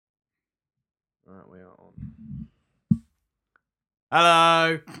Right, we are on.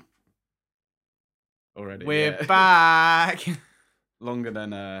 Hello. Already, We're yeah. back. Longer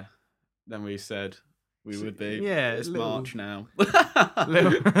than we said we would be. Yeah, It's March now.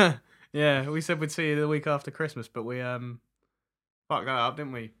 Yeah, we said we'd see you the week after Christmas, but we fucked that up,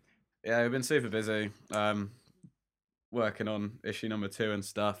 didn't we? Yeah, we've been super busy. Working on issue number 2 and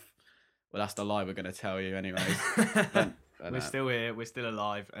stuff. Well, that's the lie we're gonna tell you, anyways. We're still here. We're still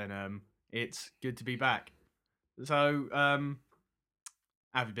alive, and it's good to be back. So, how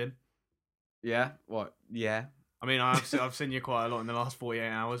have you been? Yeah. What? Yeah. I mean, I've seen you quite a lot in the last 48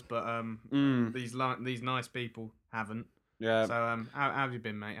 hours, but these nice people haven't. Yeah. So how have you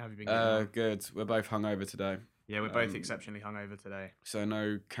been, mate? How have you been getting on? Good. We're both hungover today. Yeah, we're both exceptionally hungover today. So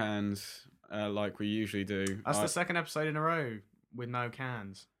no cans, like we usually do. That's the second episode in a row with no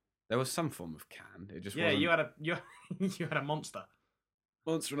cans. There was some form of can. It just Yeah, wasn't... you had a monster.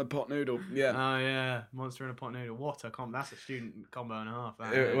 Monster and a pot noodle. Yeah. Oh yeah, monster and a pot noodle. What a combo! That's a student combo and a half.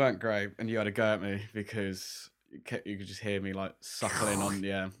 It weren't great, and you had to go at me because you could just hear me like suckling on.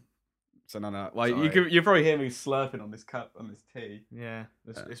 Yeah. So no. Like you probably hear me slurping on this cup on this tea. Yeah,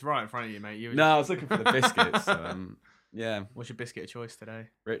 it's right in front of you, mate. No, I was looking for the biscuits. Yeah. What's your biscuit of choice today?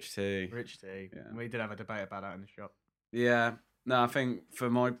 Rich tea. Rich tea. Yeah. We did have a debate about that in the shop. Yeah. No, I think for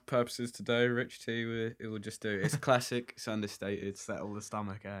my purposes today, rich tea it will just do. It's classic. It's understated. Settle the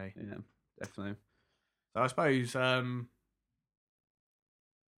stomach, eh? Yeah, definitely. So I suppose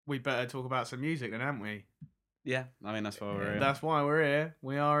we better talk about some music then, haven't we? Yeah, I mean that's why we're here. That's why we're here.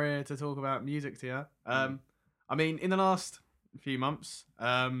 We are here to talk about music to you. I mean, in the last few months,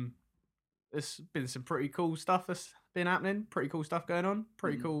 there's been some pretty cool stuff that's been happening. Pretty cool stuff going on.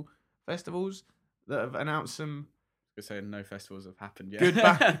 Pretty cool festivals that have announced some. We're saying no festivals have happened yet. Good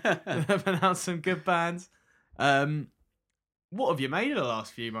have announced some good bands. What have you made of the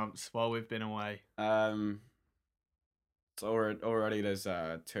last few months while we've been away? So already there's 2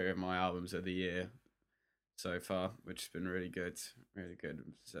 of my albums of the year so far, which has been really good.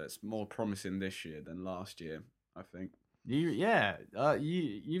 So it's more promising this year than last year, I think.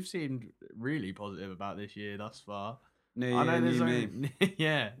 You've seemed really positive about this year thus far. I know there's me.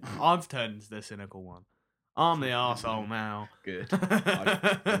 Yeah, I've turned the cynical one. I'm the arsehole now. Good.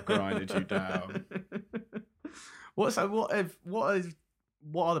 I've grinded you down. What are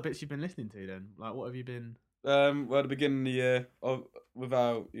the bits you've been listening to then? Like, what have you been? Well, at the beginning of the year,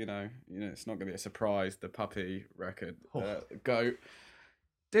 without it's not gonna be a surprise. The Puppy record, Goat.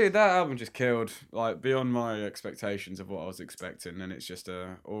 Dude, that album just killed, like, beyond my expectations of what I was expecting, and it's just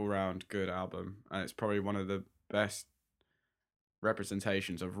a all-round good album, and it's probably one of the best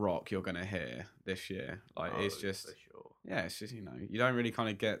representations of rock you're gonna hear this year. Like, it's just, for sure. Yeah, it's just, you don't really kind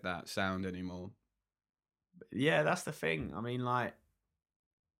of get that sound anymore. Yeah, that's the thing. I mean, like,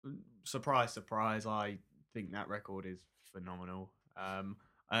 surprise, surprise, I think that record is phenomenal.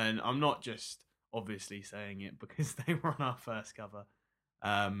 And I'm not just obviously saying it because they were on our first cover.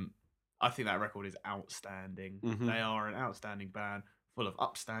 I think that record is outstanding. Mm-hmm. They are an outstanding band, full of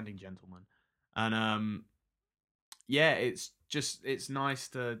upstanding gentlemen. And yeah, it's nice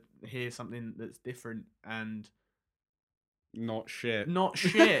to hear something that's different and not shit.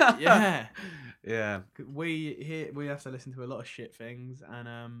 Yeah. Yeah. We have to listen to a lot of shit things,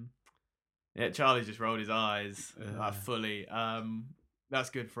 and yeah, Charlie just rolled his eyes fully. That's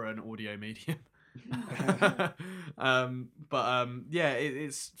good for an audio medium. Yeah,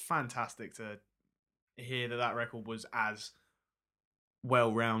 it's fantastic to hear that record was as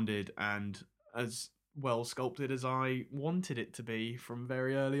well-rounded and as well sculpted as I wanted it to be from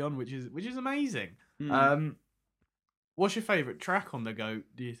very early on, which is amazing. What's your favourite track on the Goat,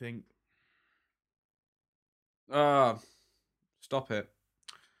 do you think? Stop it.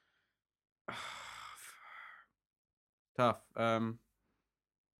 Tough.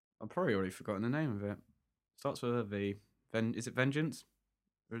 I've probably already forgotten the name of it. Starts with a V. Is it Vengeance?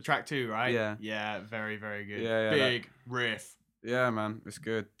 Track 2, right? Yeah. Yeah, very, very good. Yeah, Big riff. Yeah, man, it's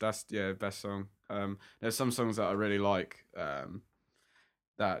good. That's best song. There's some songs that I really like,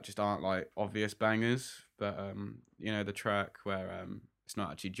 that just aren't like obvious bangers, but the track where it's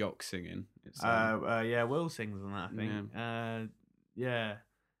not actually Jock singing. It's yeah, Will sings on that, I think. Yeah.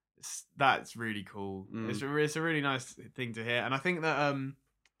 That's really cool. It's a really nice thing to hear, and I think that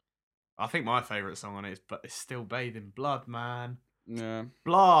I think my favorite song on it is "But It's Still Bathed in Blood," man. Yeah.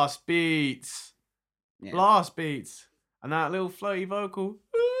 Blast beats. Yeah. Blast beats. And that little floaty vocal.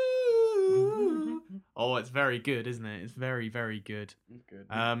 Oh, it's very good, isn't it? It's very, very good. It's good.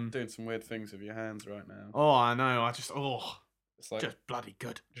 You're doing some weird things with your hands right now. Oh, I know. It's like, just bloody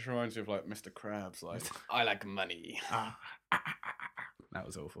good. Just reminds you of like Mr. Krabs, like, I like money. That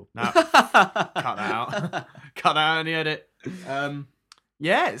was awful. No, cut that out. Cut that out in the edit.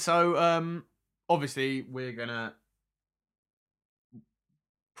 Yeah, so obviously we're gonna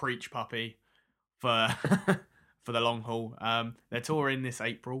preach Puppy for for the long haul. They're touring this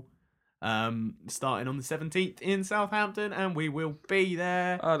April, starting on the 17th in Southampton, and we will be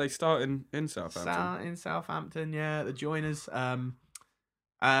there. Oh, they start in Southampton. In Southampton, yeah, the Joiners.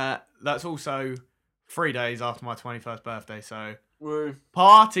 That's also 3 days after my 21st birthday, so Woo.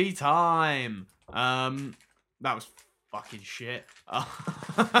 party time. That was fucking shit. Party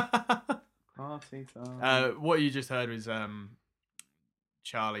time. What you just heard was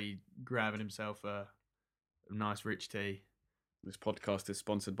Charlie grabbing himself a nice rich tea. This podcast is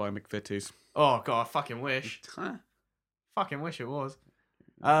sponsored by McVitie's. Oh god, I fucking wish. Fucking wish it was.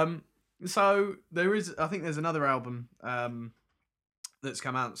 So I think there's another album that's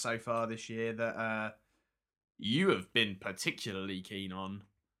come out so far this year that you have been particularly keen on.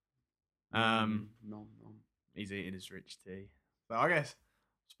 No. He's eating his rich tea. But I guess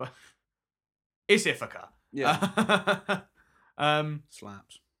it's Ithaca. Yeah.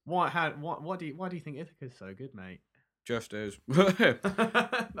 Slaps. Why do you think Ithaca's so good, mate? Just is.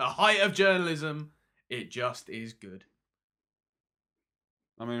 The height of journalism, it just is good.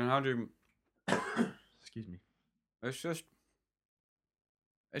 I mean, how do you... Excuse me. It's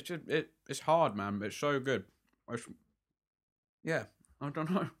hard, man. It's so good. Yeah, I don't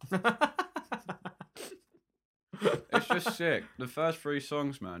know. It's just sick. The first 3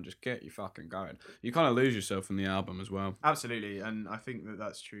 songs, man, just get you fucking going. You kind of lose yourself in the album as well. Absolutely, and I think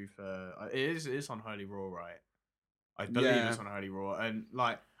that's true for it is on Holy Raw, right? I believe it's on Holy Raw, and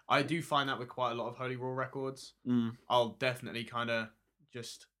like I do find that with quite a lot of Holy Raw records. I'll definitely kind of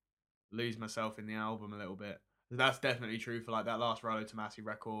just lose myself in the album a little bit. That's definitely true for like that last Rolo Tomasi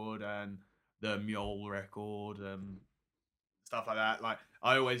record and the Mule record, stuff like that. Like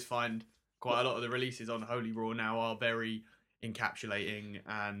I always find quite a lot of the releases on Holy Raw now are very encapsulating,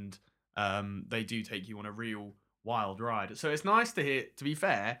 and they do take you on a real wild ride. So it's nice to hear. To be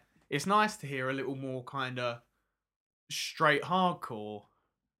fair, it's nice to hear a little more kind of straight hardcore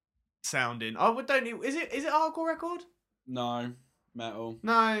sounding. Oh, don't you? Is it a hardcore record? No, metal.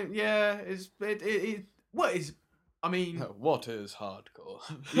 No, yeah. What is? I mean, what is hardcore?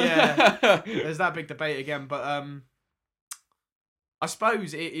 Yeah, there's that big debate again, but I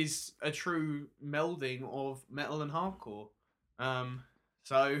suppose it is a true melding of metal and hardcore.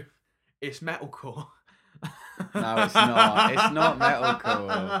 So it's metalcore. No, it's not. It's not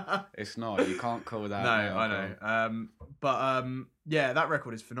metalcore. It's not. You can't call that. No, metalcore. I know. But yeah, that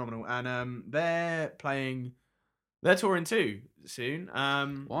record is phenomenal, and they're touring too soon.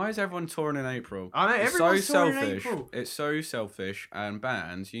 Why is everyone touring in April? I know, everyone's so touring selfish. in April. It's so selfish, and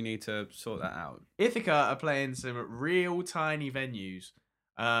bands, you need to sort that out. Ithaca are playing some real tiny venues.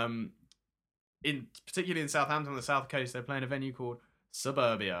 Particularly in Southampton on the south coast, they're playing a venue called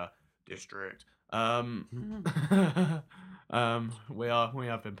Suburbia District. We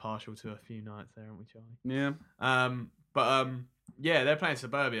have been partial to a few nights there, haven't we, Charlie? Yeah. Yeah, they're playing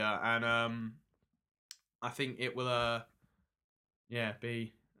Suburbia, and I think it will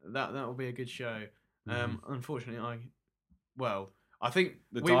be that will be a good show. Unfortunately, I think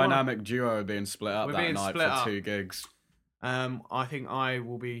the dynamic duo are being split up that night for 2 gigs. I think I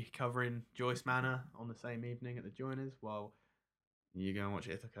will be covering Joyce Manor on the same evening at the Joiners while you go and watch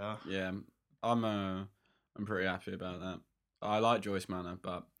Ithaca. Yeah, I'm pretty happy about that. I like Joyce Manor,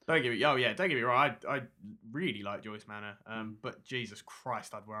 but don't get me wrong. I really like Joyce Manor. But Jesus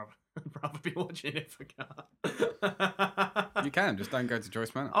Christ, I'd rather be watching Ithaca. You can just don't go to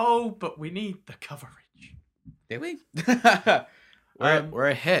Joyce Manor. Oh, but we need the coverage. Do we? We're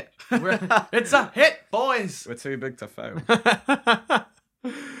a hit. It's a hit, boys. We're too big to fail.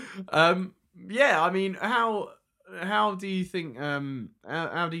 Yeah, I mean, how do you think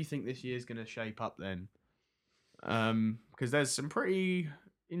how do you think this year's going to shape up then? Because there's some pretty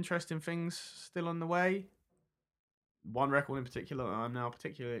interesting things still on the way. One record in particular that I'm now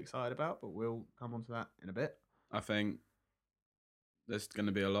particularly excited about, but we'll come on to that in a bit. I think there's going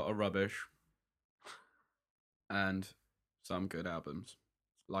to be a lot of rubbish and some good albums,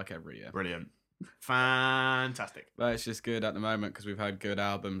 like every year. Brilliant. Fantastic. But it's just good at the moment because we've had good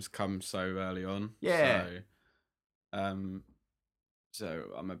albums come so early on. Yeah. So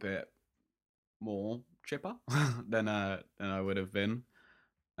I'm a bit more chipper than I would have been.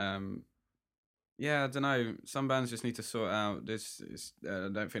 Yeah, I don't know. Some bands just need to sort out this. I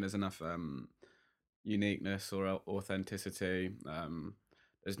don't think there's enough uniqueness or authenticity.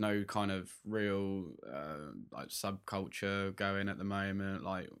 There's no kind of real like subculture going at the moment.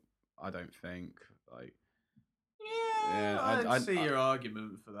 Like, I don't think Yeah, Yeah, I'd see your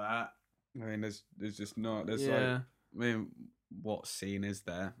argument for that. I mean, there's just not. There's like, Yeah. I mean, what scene is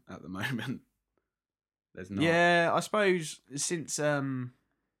there at the moment? There's not. Yeah, I suppose since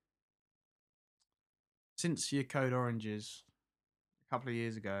your Code Oranges a couple of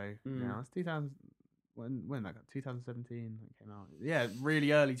years ago Mm. now, it's 2000 when that got 2017 that came out. Yeah,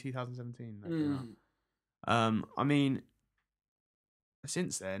 really early 2017 that came out. Mm. I mean,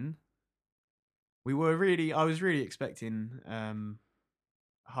 since then I was really expecting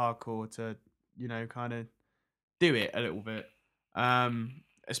hardcore to, kind of do it a little bit.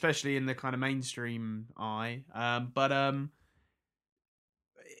 Especially in the kind of mainstream eye. But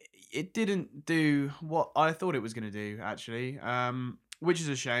it didn't do what I thought it was going to do, actually. Which is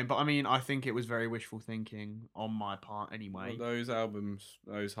a shame. But I mean, I think it was very wishful thinking on my part, Well, anyway. those albums,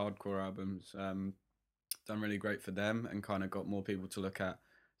 those hardcore albums, done really great for them and kind of got more people to look at,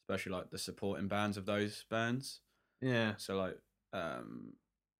 especially like the supporting bands of those bands. Yeah, So like,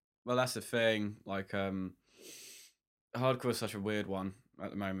 well, that's the thing. Like, hardcore is such a weird one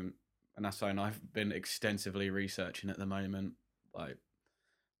at the moment, and that's something I've been extensively researching at the moment. Like,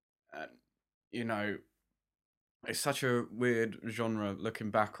 and you know, it's such a weird genre looking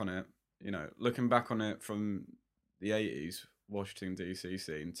back on it. Looking back on it from the 80s Washington DC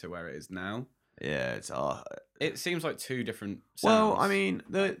scene to where it is now. yeah. It's It seems like two different well. I sounds. mean,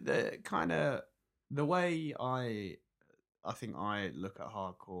 the kind of the way I think I look at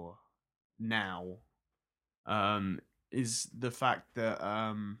hardcore now is the fact that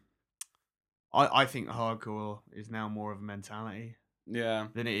I think hardcore is now more of a mentality Yeah,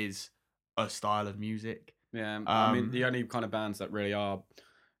 than it is a style of music. yeah. I mean, Um, the only kind of bands that really are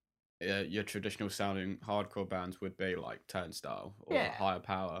your traditional sounding hardcore bands would be like Turnstile or yeah, Higher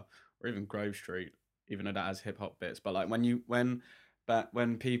Power or even Grove Street, even though that has hip hop bits. But like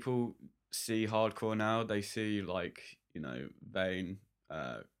when people see hardcore now, they see like Vane,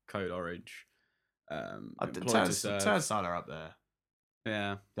 Code Orange, Employed to Serve. Turnstile are up there,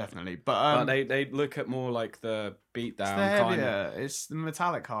 Yeah, definitely. But but they look at more like the it's the beatdown kind of, heavier, it's the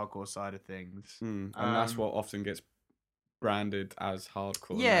metallic hardcore side of things. and that's what often gets branded as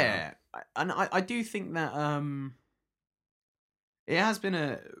hardcore now. Yeah, and I do think that it has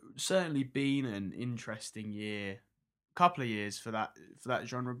been certainly been an interesting couple of years for that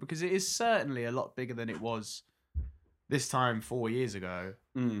genre, because it is certainly a lot bigger than it was this time 4 years ago.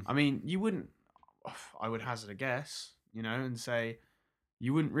 Mm, I mean, you wouldn't. I would hazard a guess, and say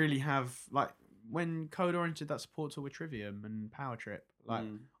you wouldn't really have, like, when Code Orange did that support tour with Trivium and Power Trip. Like,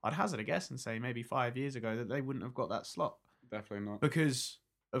 mm, I'd hazard a guess and say maybe 5 years ago that they wouldn't have got that slot definitely not. because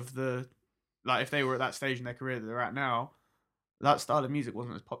of if they were at that stage in their career that they're at now, that style of music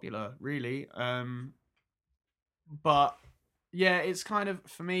wasn't as popular, really. But yeah, it's kind of,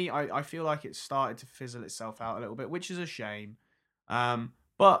 for me, I feel like it's started to fizzle itself out a little bit, which is a shame.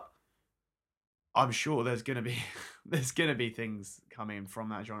 But I'm sure there's gonna be there's gonna be things coming from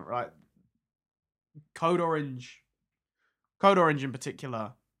that genre, right? Code Orange, Code Orange in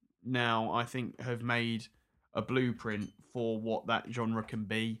particular, now I think have made a blueprint for what that genre can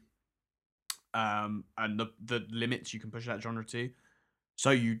be, and the limits you can push that genre to.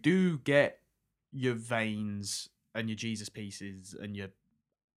 So you do get your Veins and your Jesus Pieces and your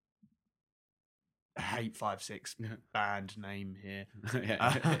 856 band name here. Yeah,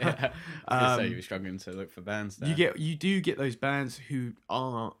 yeah. I was gonna say you were struggling to look for bands there. You do get those bands who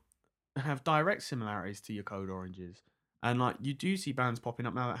have direct similarities to your Code Oranges, and like you do see bands popping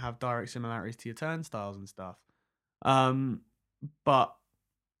up now that have direct similarities to your Turnstiles and stuff. But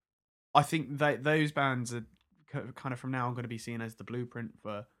I think that those bands are kind of from now on going to be seen as the blueprint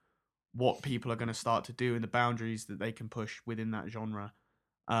for what people are going to start to do and the boundaries that they can push within that genre.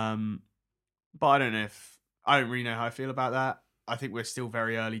 But I don't really know how I feel about that. I think we're still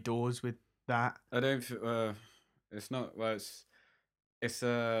very early doors with that. I don't. It's not. Well, it's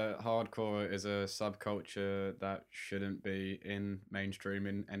a hardcore is a subculture that shouldn't be in mainstream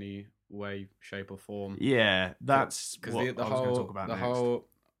in any way, shape, or form. Yeah, that's because what the I was going to whole talk about the next. whole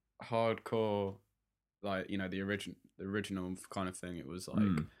hardcore, like the original kind of thing. It was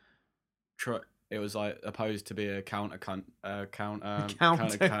like it was like opposed to be a counter cunt,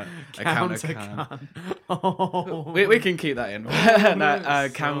 Oh. we can keep that in.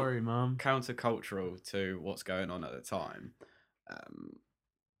 Sorry, mum. Countercultural to what's going on at the time,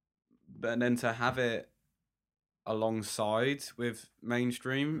 but then to have it alongside with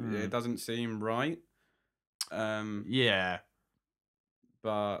mainstream, it doesn't seem right. Yeah,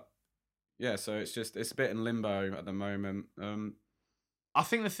 but yeah, so it's a bit in limbo at the moment. I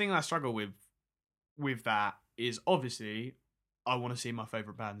think the thing I struggle with that is, obviously I want to see my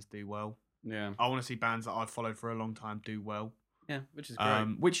favorite bands do well. Yeah. I want to see bands that I've followed for a long time do well. Yeah, which is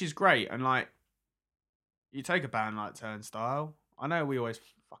great. Which is great. And like, you take a band like Turnstile. I know we always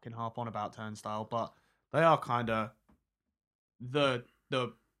fucking harp on about Turnstile, but they are kind of the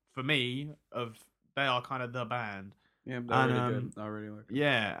for me of they are kind of the band. Yeah, they're really good. I really like them.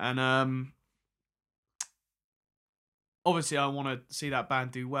 Yeah, and obviously I want to see that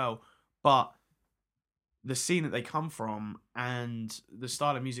band do well, but the scene that they come from and the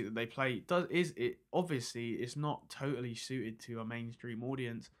style of music that they play obviously it's not totally suited to a mainstream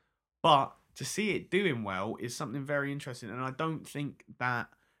audience, but to see it doing well is something very interesting. And I don't think that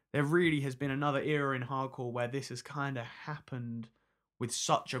there really has been another era in hardcore where this has kind of happened with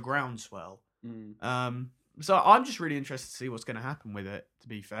such a groundswell. So I'm just really interested to see what's going to happen with it, to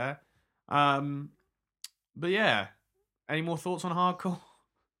be fair. But yeah, any more thoughts on hardcore?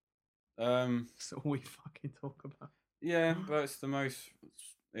 That's all we fucking talk about. Yeah, but it's the most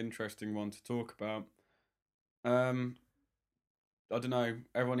interesting one to talk about. I don't know.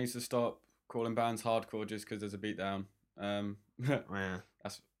 Everyone needs to stop calling bands hardcore just because there's a beatdown. Yeah,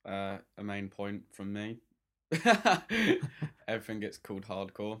 that's a main point from me. Everything gets called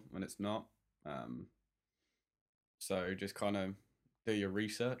hardcore when it's not. So just kind of do your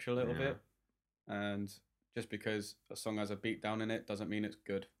research a little bit, and just because a song has a beatdown in it doesn't mean it's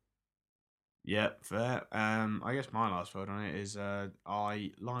good. Yeah, fair. I guess my last word on it is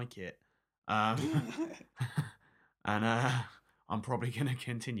I like it. And I'm probably going to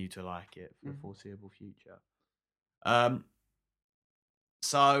continue to like it for the foreseeable future.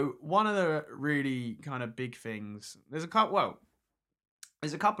 So one of the really kind of big things, there's a couple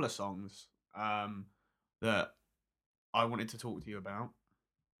of songs that I wanted to talk to you about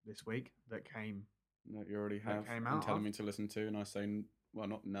this week that came. That you already have came and out telling of. me to listen to, and I say, well,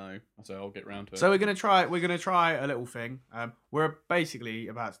 not no. I say I'll get round to it. So we're gonna try a little thing. We're basically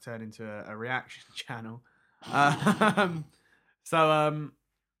about to turn into a reaction channel. So a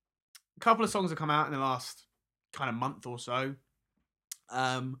couple of songs have come out in the last kind of month or so.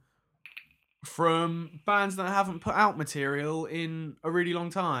 From bands that haven't put out material in a really long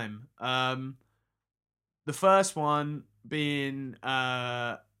time. The first one being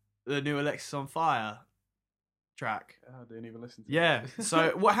the new Alexis on Fire track. I didn't even listen to Yeah. it.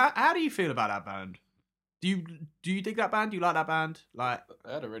 So how do you feel about that band? Do you dig that band? Do you like that band? Like,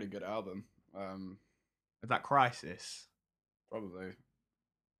 they had a really good album. that Crisis. Probably.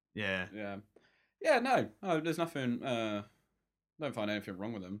 Yeah. Yeah. No. There's nothing. I don't find anything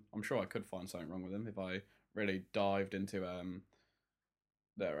wrong with them. I'm sure I could find something wrong with them if I really dived into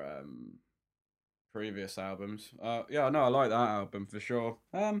their previous albums. Yeah, no, I like that album for sure.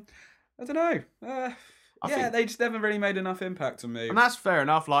 I don't know. I think they just never really made enough impact on me. And that's fair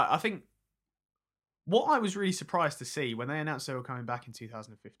enough. Like, I think what I was really surprised to see when they announced they were coming back in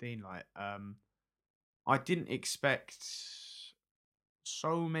 2015, like, I didn't expect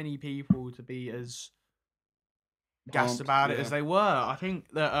so many people to be as gassed about it as they were. I think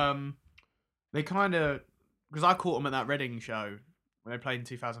that they kind of, because I caught them at that Reading show when they played in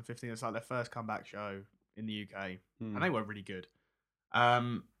 2015. It's like their first comeback show in the UK, and they were really good.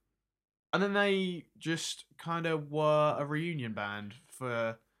 And then they just kind of were a reunion band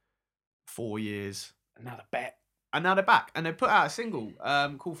for 4 years. And now they're back. And now they're back. And they put out a single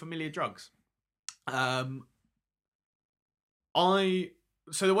called Familiar Drugs. So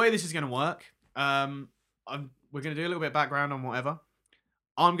the way this is going to work, we're going to do a little bit of background on whatever.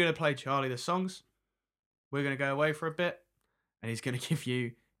 I'm going to play Charlie the songs. We're going to go away for a bit. And he's going to give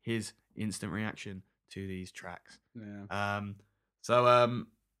you his instant reaction to these tracks. Yeah.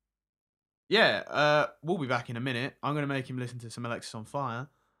 We'll be back in a minute. I'm going to make him listen to some Alexis on Fire.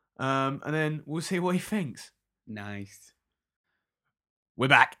 And then we'll see what he thinks. Nice. We're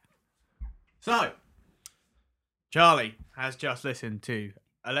back. So, Charlie has just listened to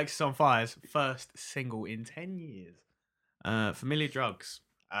Alexis on Fire's first single in 10 years. Familiar Drugs.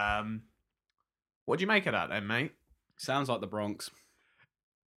 What do you make of that then, mate? Sounds like the Bronx.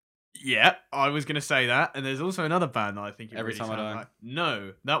 Yeah, I was going to say that. And there's also another band that I think Every Time I Die. like.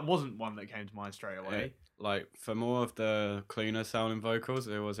 No, that wasn't one that came to mind straight away. Like, for more of the cleaner sounding vocals,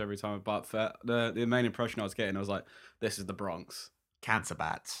 it was Every Time. But for the main impression I was getting, I was like, this is the Bronx. Cancer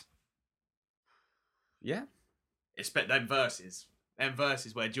Bats. Yeah. It's them verses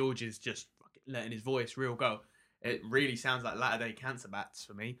where George is just letting his voice real go. It really sounds like latter day Cancer Bats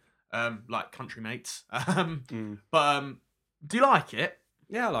for me. Like Country Mates. But do you like it?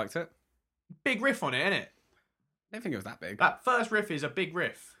 Yeah, I liked it. Big riff on it, innit? I didn't think it was that big. That first riff is a big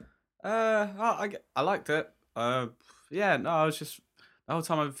riff. I liked it. Yeah, no, I was just the whole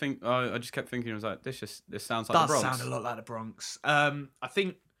time I just kept thinking, I was like, this sounds like the Bronx. Does sound a lot like the Bronx. I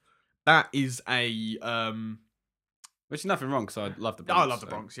think that is a Which is nothing wrong because I love the I Bronx. love the So.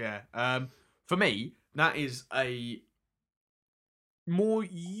 Bronx. Yeah. For me, that is a more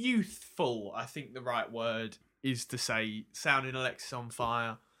youthful. I think the right word is to say sounding Alexis on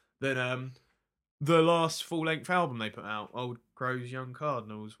Fire than the last full length album they put out, Old Crows, Young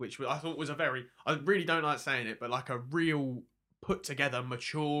Cardinals, which I thought was a very, I really don't like saying it, but like a real put together,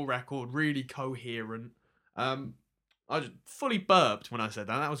 mature record, really coherent. I just fully burped when I said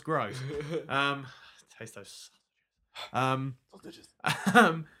that. That was gross. Taste those. Um,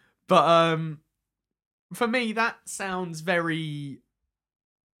 um, but for me, that sounds very.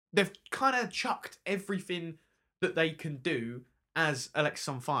 They've kind of chucked everything that they can do as Alexis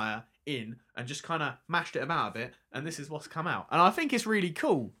on Fire in and just kind of mashed it about a bit, and this is what's come out. And I think it's really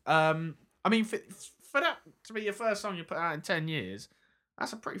cool. I mean, for that to be your first song you put out in 10 years,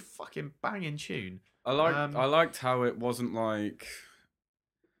 that's a pretty fucking banging tune. I liked how it wasn't like,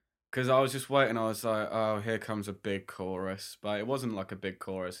 because I was just waiting. I was like, oh, here comes a big chorus, but it wasn't like a big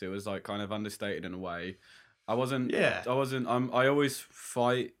chorus. It was like kind of understated in a way. I wasn't. Yeah. I wasn't. I always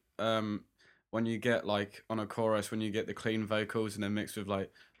fight when you get like on a chorus when you get the clean vocals and then mixed with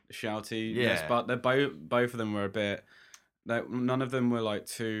like shouty. Yeah. But they're both of them were a bit. None of them were like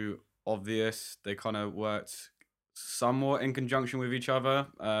too obvious. They kind of worked somewhat in conjunction with each other.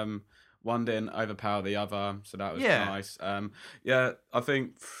 One didn't overpower the other, so that was Yeah. nice. Yeah, I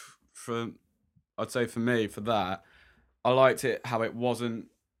think for I'd say for me for that, I liked it how it wasn't,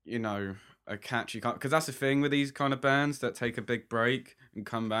 a catchy because that's the thing with these kind of bands that take a big break and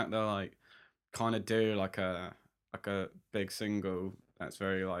come back. They're like kind of do like a big single that's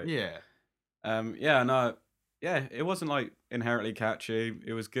very like Yeah. yeah, no, yeah, it wasn't like inherently catchy.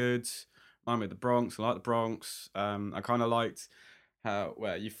 It was good. Mine with the Bronx. I like the Bronx. I kind of liked how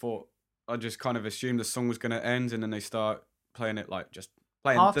where you thought I just kind of assumed the song was going to end, and then they start playing it like just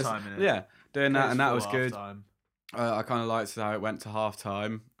playing this, Halftime in it. yeah, doing that, Goes and that full was good. halftime. I kind of liked how it went to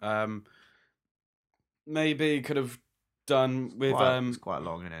halftime. Maybe could have done with It's quite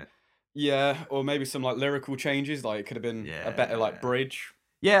long in it. yeah, or maybe some like lyrical changes. Like it could have been a better like bridge.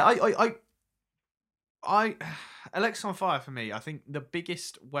 Yeah, Alexis on Fire for me, I think the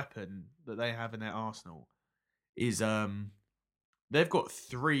biggest weapon that they have in their arsenal is they've got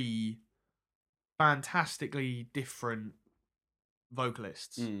three fantastically different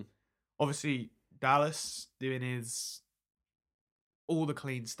vocalists. Mm. Obviously, Dallas doing his all the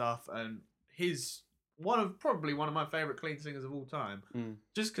clean stuff, and his probably one of my favorite clean singers of all time. Mm.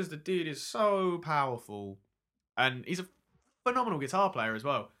 Just because the dude is so powerful, and he's a phenomenal guitar player as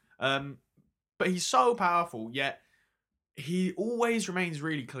well. But he's so powerful, yet he always remains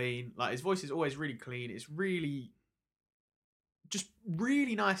really clean. Like his voice is always really clean. It's really, just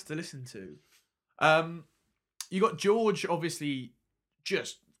really nice to listen to. You got George, obviously,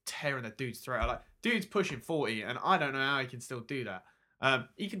 just tearing the dude's throat. Like dude's pushing 40, and I don't know how he can still do that.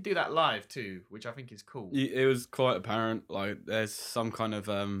 He can do that live too, which I think is cool. It was quite apparent. Like there's some kind of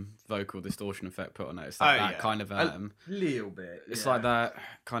vocal distortion effect put on it. It's like that kind of a little bit. It's like that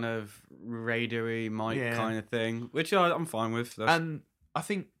kind of radio-y mic kind of thing, which I'm fine with. And I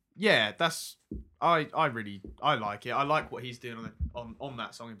think that's I like it. I like what he's doing on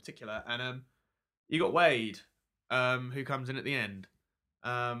that song in particular. And you got Wade, who comes in at the end.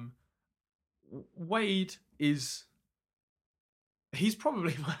 Wade he's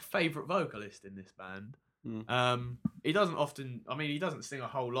probably my favourite vocalist in this band. He doesn't often, he doesn't sing a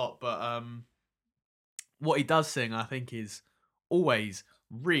whole lot, but what he does sing, I think, is always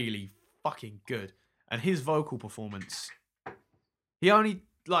really fucking good. And his vocal performance, he only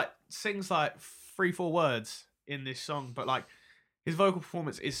sings like 3-4 words in this song, but like his vocal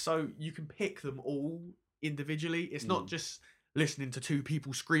performance is so you can pick them all individually. It's not just listening to two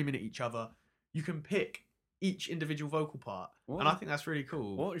people screaming at each other. You can pick each individual vocal part, and I think that's really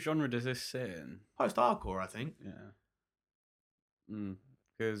cool. What genre does this sit in? Post-hardcore, I think. Yeah.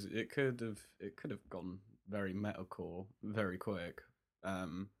 Because it could have gone very metalcore very quick.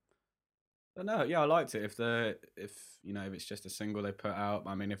 But no, yeah, I liked it. If it's just a single they put out.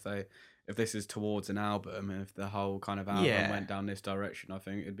 I mean, if this is towards an album, and if the whole kind of album went down this direction, I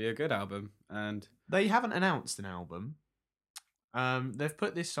think it'd be a good album. And they haven't announced an album. They've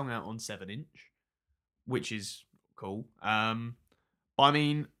put this song out on 7-inch. Which is cool. But I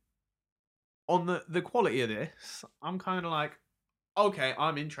mean, on the quality of this, I'm kind of like, okay,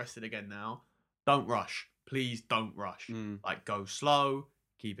 I'm interested again now. Don't rush. Please don't rush. Like, go slow,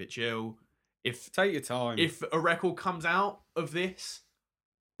 keep it chill. Take your time. If a record comes out of this,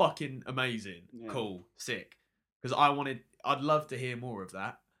 fucking amazing. Yeah. Cool. Sick. Because I'd love to hear more of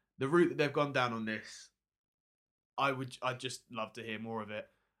that. The route that they've gone down on this, I'd just love to hear more of it.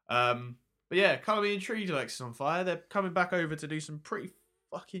 But yeah, Colour Me Intrigued Alexis on Fire. They're coming back over to do some pretty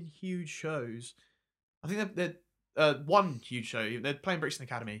fucking huge shows. I think they're one huge show. They're playing Brixton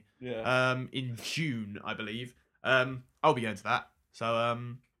Academy. Yeah. In June, I believe. I'll be going to that. So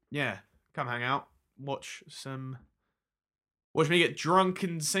yeah, come hang out, watch me get drunk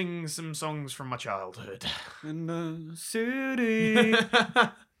and sing some songs from my childhood. In the city.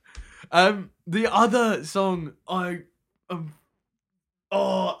 The other song I've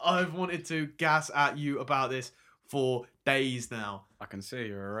wanted to gas at you about this for days now. I can see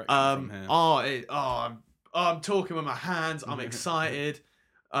your erection from here. I'm talking with my hands. I'm excited.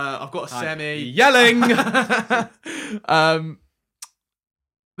 I've got a semi. Yelling.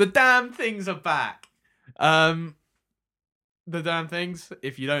 The Damn Things are back. The Damn Things,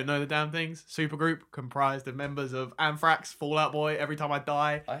 if you don't know the Damn Things, supergroup comprised of members of Anthrax, Fall Out Boy, Every Time I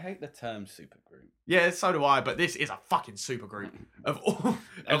Die. I hate the term supergroup. Yeah, so do I, but this is a fucking supergroup. Of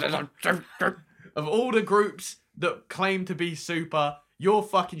all the groups that claim to be super, you're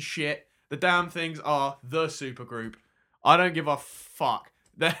fucking shit. The Damn Things are the supergroup. I don't give a fuck.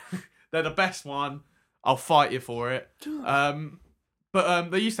 They're the best one. I'll fight you for it. But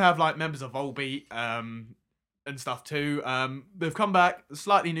they used to have like members of Volbeat and stuff too. They've come back,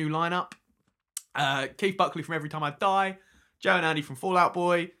 slightly new lineup. Keith Buckley from Every Time I Die, Joe and Andy from Fall Out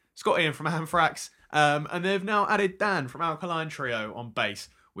Boy, Scott Ian from Anthrax, and they've now added Dan from Alkaline Trio on bass,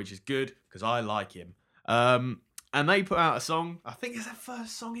 which is good because I like him. And they put out a song, I think it's their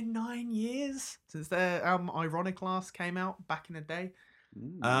first song in 9 years since their album Ironic last came out back in the day.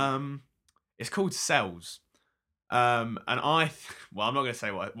 It's called Cells. And I'm not going to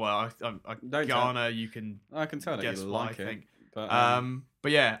say what. Well, Garner, you can. I can tell that guess you what like I it. think.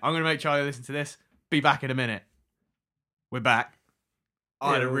 But yeah, I'm going to make Charlie listen to this. Be back in a minute. We're back.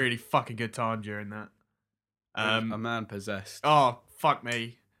 I had a really fucking good time during that. a man possessed. Oh, fuck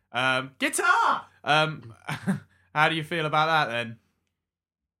me. Guitar! How do you feel about that then?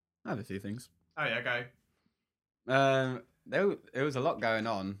 I have a few things. Oh, yeah, go. There was a lot going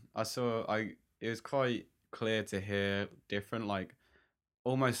on. It was quite clear to hear different, like,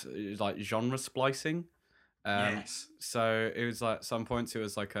 almost like genre splicing. Yes. So it was like, some points it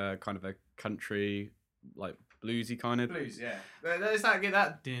was like a kind of a country, like, bluesy kind of. Blues, yeah. There's that, get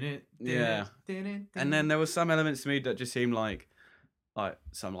that. Yeah. And then there was some elements to me that just seemed like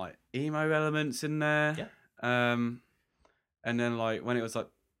some like emo elements in there. Yeah. And then like when it was like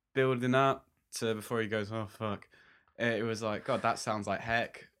building up to before he goes, oh fuck, it was like, God, that sounds like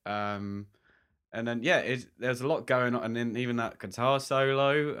heck. And then yeah, there's a lot going on, and then even that guitar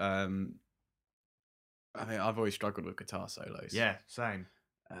solo. I mean, I've always struggled with guitar solos. Yeah, same.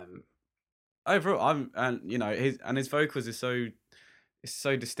 Overall, his vocals is so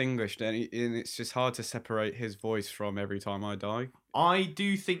distinguished, and it's just hard to separate his voice from Every Time I Die. I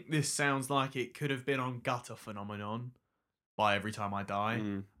do think this sounds like it could have been on Gutter Phenomenon by Every Time I Die.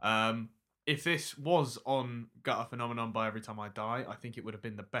 If this was on Gutter Phenomenon by Every Time I Die, I think it would have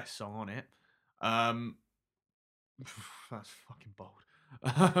been the best song on it. That's fucking bold.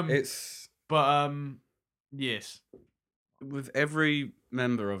 Yes. With every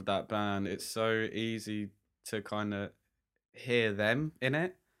member of that band, it's so easy to kind of hear them in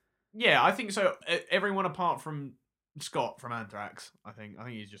it. Yeah, I think so. Everyone apart from Scott from Anthrax, I think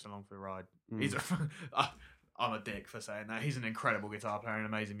he's just along for the ride. He's I'm a dick for saying that. He's an incredible guitar player and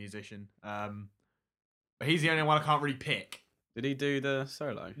amazing musician. But he's the only one I can't really pick. Did he do the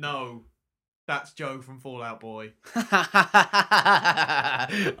solo? No, that's Joe from Fall Out Boy. I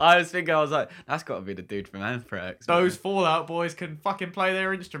was like, that's got to be the dude from Anthrax. Those Fall Out Boys can fucking play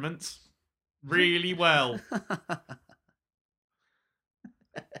their instruments really well.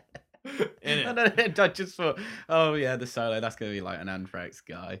 I just thought, oh yeah, the solo, that's going to be like an Anthrax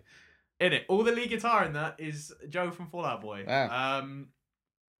guy. In it, all the lead guitar in that is Joe from Fall Out Boy. Wow.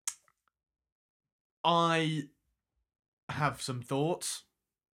 I have some thoughts.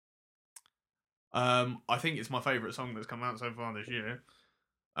 I think it's my favourite song that's come out so far this year.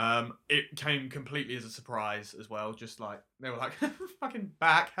 It came completely as a surprise as well. Just like, they were like, fucking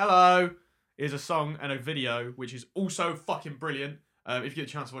back, hello. Here's a song and a video, which is also fucking brilliant. If you get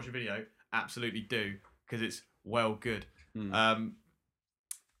a chance to watch a video, absolutely do, because it's well good.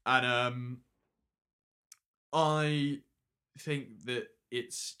 I think that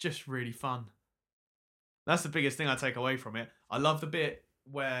it's just really fun. That's the biggest thing I take away from it. I love the bit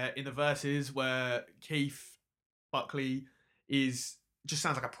where in the verses where Keith Buckley just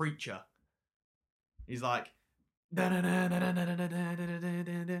sounds like a preacher. He's like,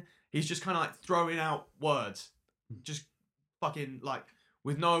 he's just kind of like throwing out words, just fucking like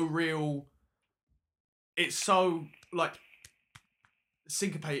with no real. It's so like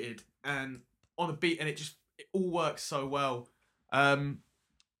syncopated and on a beat, and it all works so well. The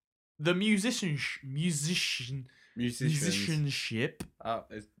Musicians. musicianship.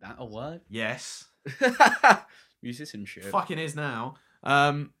 Is that a word? Yes, Musicianship. fucking is now.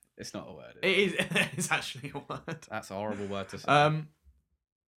 It's not a word. It is. It's actually a word. That's a horrible word to say.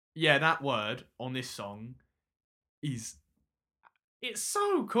 Yeah, that word on this song it's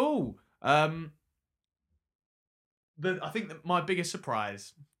so cool. I think that my biggest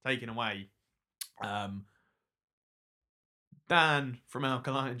surprise taken away, Dan from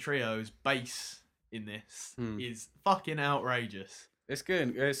Alkaline Trio's bass in this is fucking outrageous. It's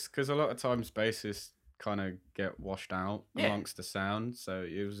good. It's because a lot of times bassists kind of get washed out amongst the sound, so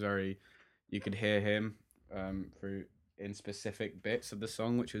it was you could hear him through in specific bits of the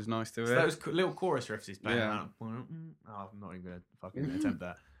song, which is nice to hear. Those little chorus riffs he's playing. Yeah. I'm not even gonna fucking attempt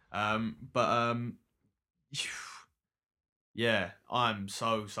that. Yeah, I'm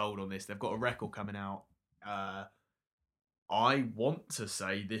so sold on this. They've got a record coming out. I want to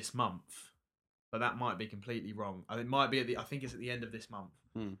say this month, but that might be completely wrong. It might be I think it's at the end of this month.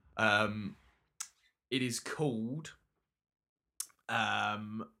 It is called High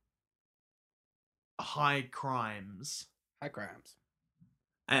Crimes. High Crimes.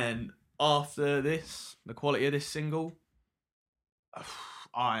 And after this, the quality of this single,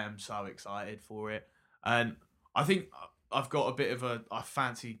 I am so excited for it. And I think I've got a bit of I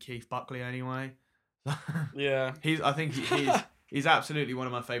fancy Keith Buckley anyway. Yeah. He's absolutely one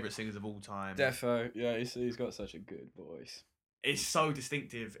of my favourite singers of all time. Defo. Yeah, he's got such a good voice. It's so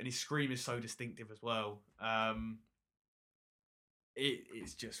distinctive, and his scream is so distinctive as well.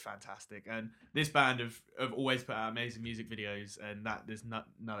 It's just fantastic, and this band have always put out amazing music videos, and that there's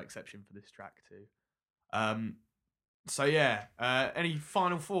no exception for this track too. So yeah, any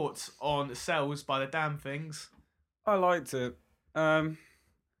final thoughts on Cells by the Damn Things? I liked it.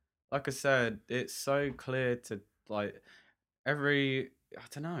 Like I said, it's so clear to like I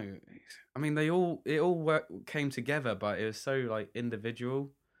don't know. I mean, it all came together, but it was so like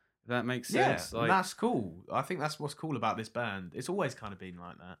individual. If that makes sense. Yeah, that's cool. I think that's what's cool about this band. It's always kind of been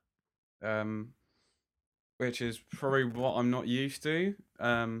like that. Which is probably what I'm not used to.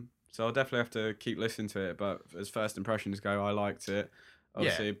 So I'll definitely have to keep listening to it. But as first impressions go, I liked it.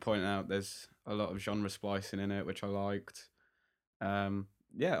 Obviously, point out there's a lot of genre splicing in it, which I liked. I'm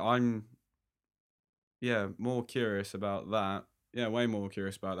more curious about that. Yeah, way more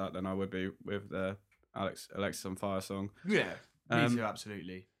curious about that than I would be with the Alexis on Fire song. Yeah, me too,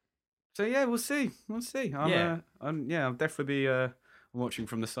 absolutely. So yeah, we'll see. I'll definitely be watching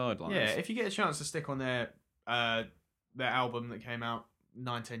from the sidelines. Yeah, if you get a chance to stick on their album that came out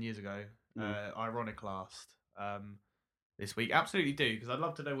 9-10 years ago, Ironiclast, this week, absolutely do, because I'd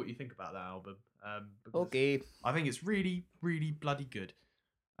love to know what you think about that album. Okay, I think it's really, really bloody good.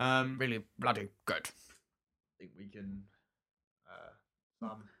 Really bloody good. I think we can.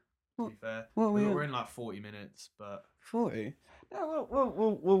 To be fair, we're in like 40 minutes, but 40. Yeah,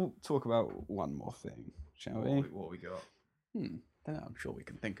 we'll talk about one more thing, shall we? What we got? I'm sure we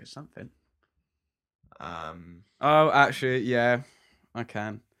can think of something. Oh, actually, yeah, I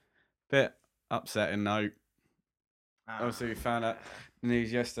can. Bit upsetting note. Obviously, we found out the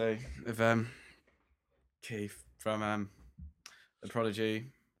news yesterday of Keith from the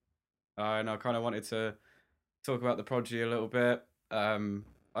Prodigy. And I kind of wanted to talk about the Prodigy a little bit.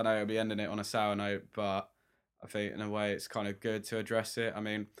 I know I'll be ending it on a sour note, but I think in a way it's kind of good to address it. I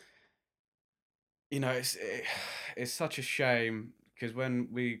mean, it's such a shame because when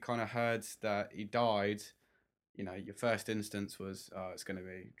we kind of heard that he died, your first instance was, it's going to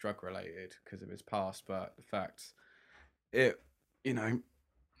be drug related because of his past. But the fact, I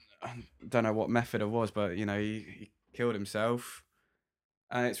don't know what method it was, but he killed himself,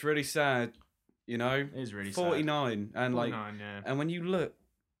 and it's really sad. It is really 49, sad. And 49, yeah. And when you look,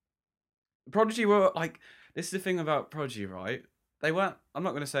 Prodigy were like, this is the thing about Prodigy, right? They weren't. I'm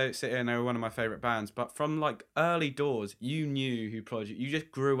not going to sit here and they were one of my favorite bands, but from like early doors, you knew who Prodigy. You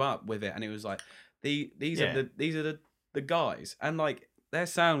just grew up with it, and it was like these are the guys, and like their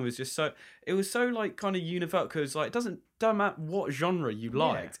sound was just so. It was so like kind of universal because like it don't matter what genre you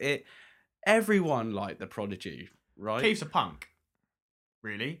liked. Everyone liked the Prodigy, right? Keith's a punk,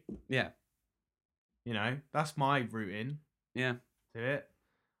 really. Yeah. That's my route in. Yeah. To it.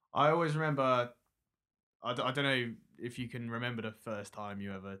 I always remember. I don't know if you can remember the first time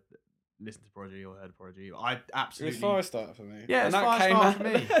you ever listened to Prodigy or heard Prodigy. I absolutely. It was Firestarter for me. Yeah, it's Firestarter for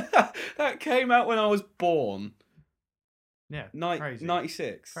me. That came out when I was born. Yeah, crazy.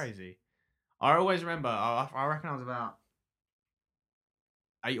 96. Crazy. I always remember. I reckon I was about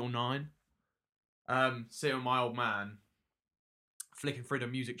 8 or 9. Sitting with my old man, flicking through the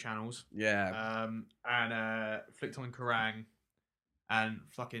music channels, Yeah. and flicked on Kerrang, and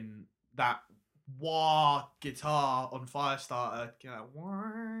fucking that wah guitar on Firestarter, you know,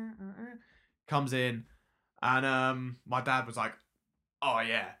 comes in, and my dad was like, "Oh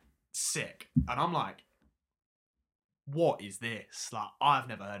yeah, sick," and I'm like, "What is this? Like, I've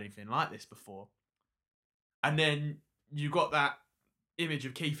never heard anything like this before." And then you got that image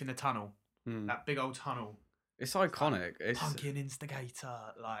of Keith in the tunnel, Mm. that big old tunnel. It's iconic. It's Punkin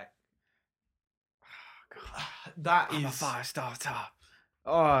instigator, like God, that I'm a is. fire starter.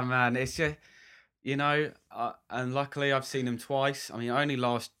 Oh man, it's just and luckily I've seen them twice. I mean, only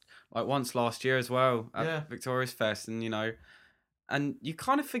once last year as well at Yeah. Victoria's Fest, and and you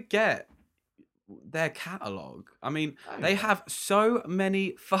kind of forget their catalog. I mean, Oh, they yeah. have so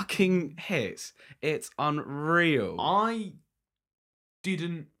many fucking hits. It's unreal. I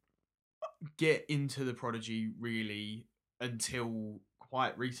didn't get into the Prodigy really until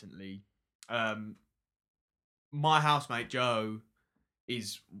quite recently. My housemate Joe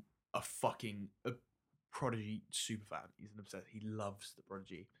is a Prodigy super fan. He's an obsessed. He loves the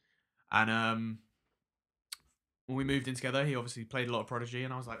Prodigy, and when we moved in together, he obviously played a lot of Prodigy,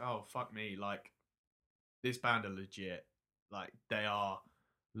 and I was like, oh fuck me, like this band are legit. Like they are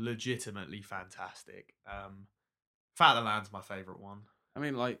legitimately fantastic. Fat the Land's my favorite one. I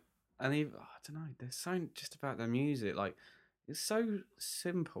mean, and even I don't know. There's something just about their music. Like, it's so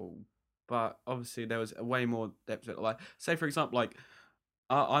simple, but obviously there was a way more depth to it. Like, say for example, like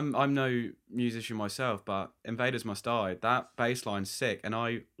I'm no musician myself, but Invaders Must Die. That bass line's sick, and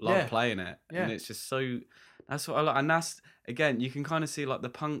I love Yeah. playing it. Yeah. And it's just so. That's what I like, and that's again, you can kind of see like the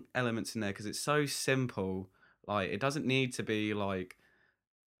punk elements in there because it's so simple. Like, it doesn't need to be like.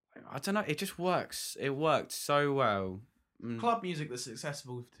 I don't know. It just works. It worked so well. Club music that's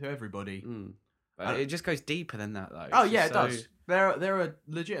accessible to everybody. But it just goes deeper than that, though. Oh yeah, it does. They're a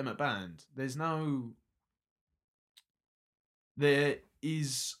legitimate band. There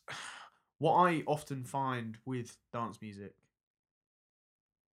is what I often find with dance music.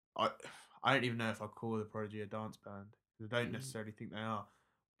 I don't even know if I call the Prodigy a dance band. I don't necessarily think they are,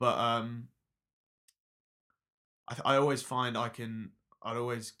 but I always find I'd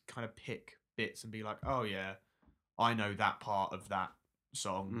always kind of pick bits and be like, oh yeah, I know that part of that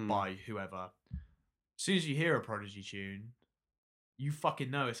song by whoever. As soon as you hear a Prodigy tune, you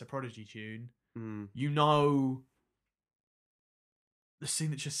fucking know it's a Prodigy tune. You know the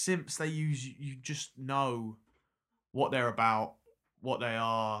signature synths they use. You just know what they're about, what they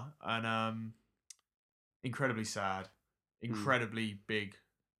are, and incredibly sad, incredibly big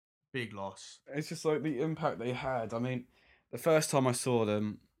loss. It's just like the impact they had. I mean, the first time I saw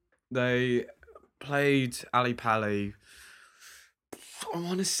them, they played Ali Pali. I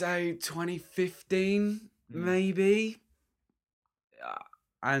want to say 2015, maybe.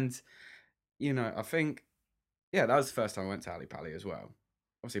 And I think, yeah, that was the first time I went to Ali Pali as well.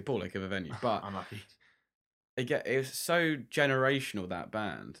 Obviously, poor lick of a venue, but Unlucky. it was so generational, that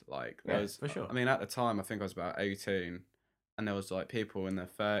band. Like, there was, for sure. I mean, at the time, I think I was about 18, and there was like people in their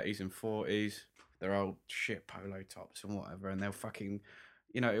 30s and 40s, their old shit polo tops and whatever, and they'll fucking,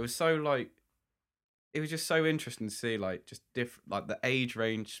 it was so like, it was just so interesting to see like just different, like the age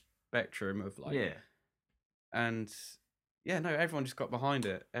range spectrum of like, Yeah. and yeah, no, everyone just got behind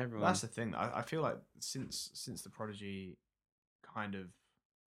it. Everyone. That's the thing. I feel like since the Prodigy kind of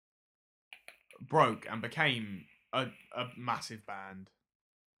broke and became a massive band,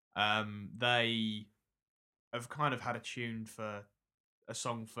 they have kind of had a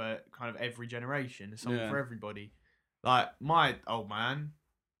song for kind of every generation, a song for everybody. Like my old man,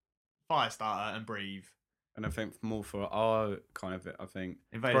 Firestarter and Breathe. And I think more for our kind of, I think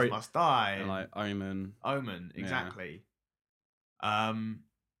Invaders Must Die. And like Omen. Omen, exactly.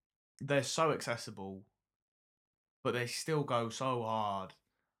 They're so accessible, but they still go so hard.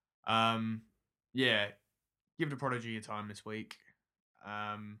 Yeah, give the Prodigy a time this week.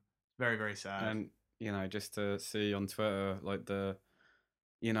 Very, very sad. And just to see on Twitter like the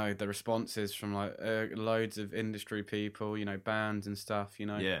responses from like loads of industry people, bands and stuff,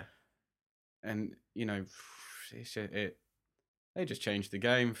 Yeah. And they just changed the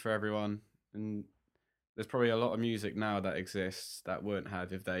game for everyone, and there's probably a lot of music now that exists that wouldn't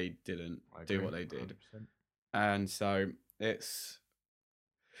have if they didn't do what they did. 100%. And so it's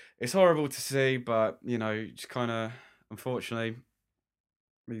horrible to see, but just kind of, unfortunately,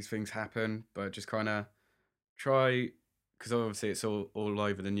 these things happen. But just kind of try, because obviously it's all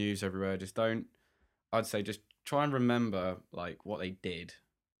over the news everywhere. I'd say just try and remember like what they did,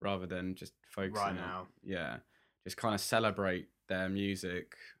 rather than just focusing right now. Just kind of celebrate their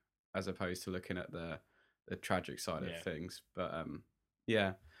music as opposed to looking at the tragic side of things. But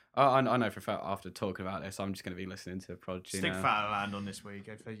Yeah. I know for a fact after talking about this, I'm just going to be listening to Prodigy Stick now. Fat Out of Land on this week.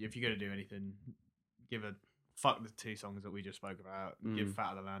 If you're gonna do anything, give a fuck the 2 songs that we just spoke about. Give Fat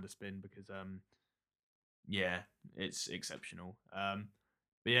Out of the Land a spin because yeah, it's exceptional. But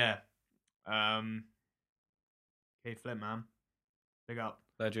yeah, Keith Flint, man, big up,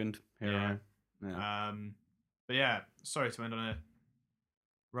 Legend, hero. Yeah. But yeah, sorry to end on a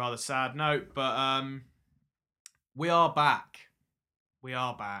rather sad note, but we are back. We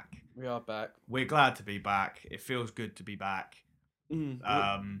are back. We are back. We're glad to be back. It feels good to be back.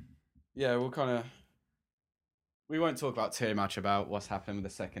 Yeah, we won't talk about too much about what's happening with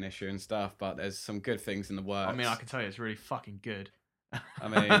the second issue and stuff, but there's some good things in the works. I mean, I can tell you it's really fucking good. I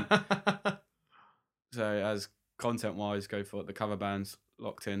mean, so as content-wise, go for it. The cover band's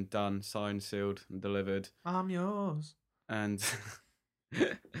locked in, done, signed, sealed, and delivered. I'm yours. And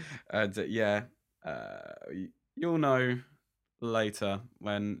yeah, you'll know later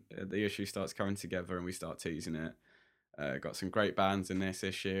when the issue starts coming together and we start teasing it. Got some great bands in this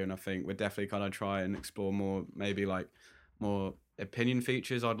issue, and I think we're definitely going to try and explore more, maybe like more opinion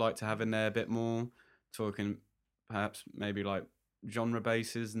features I'd like to have in there a bit more, talking perhaps maybe like genre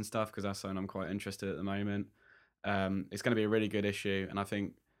bases and stuff, because that's something I'm quite interested in at the moment. It's going to be a really good issue, and I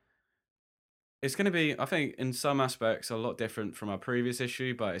think it's going to be, I think in some aspects, a lot different from our previous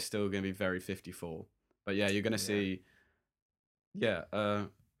issue, but it's still going to be very 54. But yeah, you're going to see, a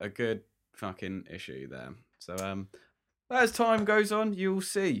good fucking issue there. So as time goes on, you'll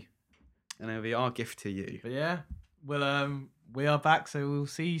see, and it'll be our gift to you. But yeah, well, we are back, so we'll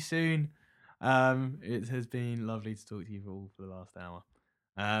see you soon. It has been lovely to talk to you all for the last hour.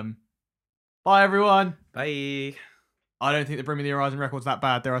 Bye, everyone. Bye. I don't think the Bring Me the Horizon record's that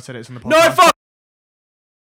bad. There, I said it's on the podcast. No, fuck!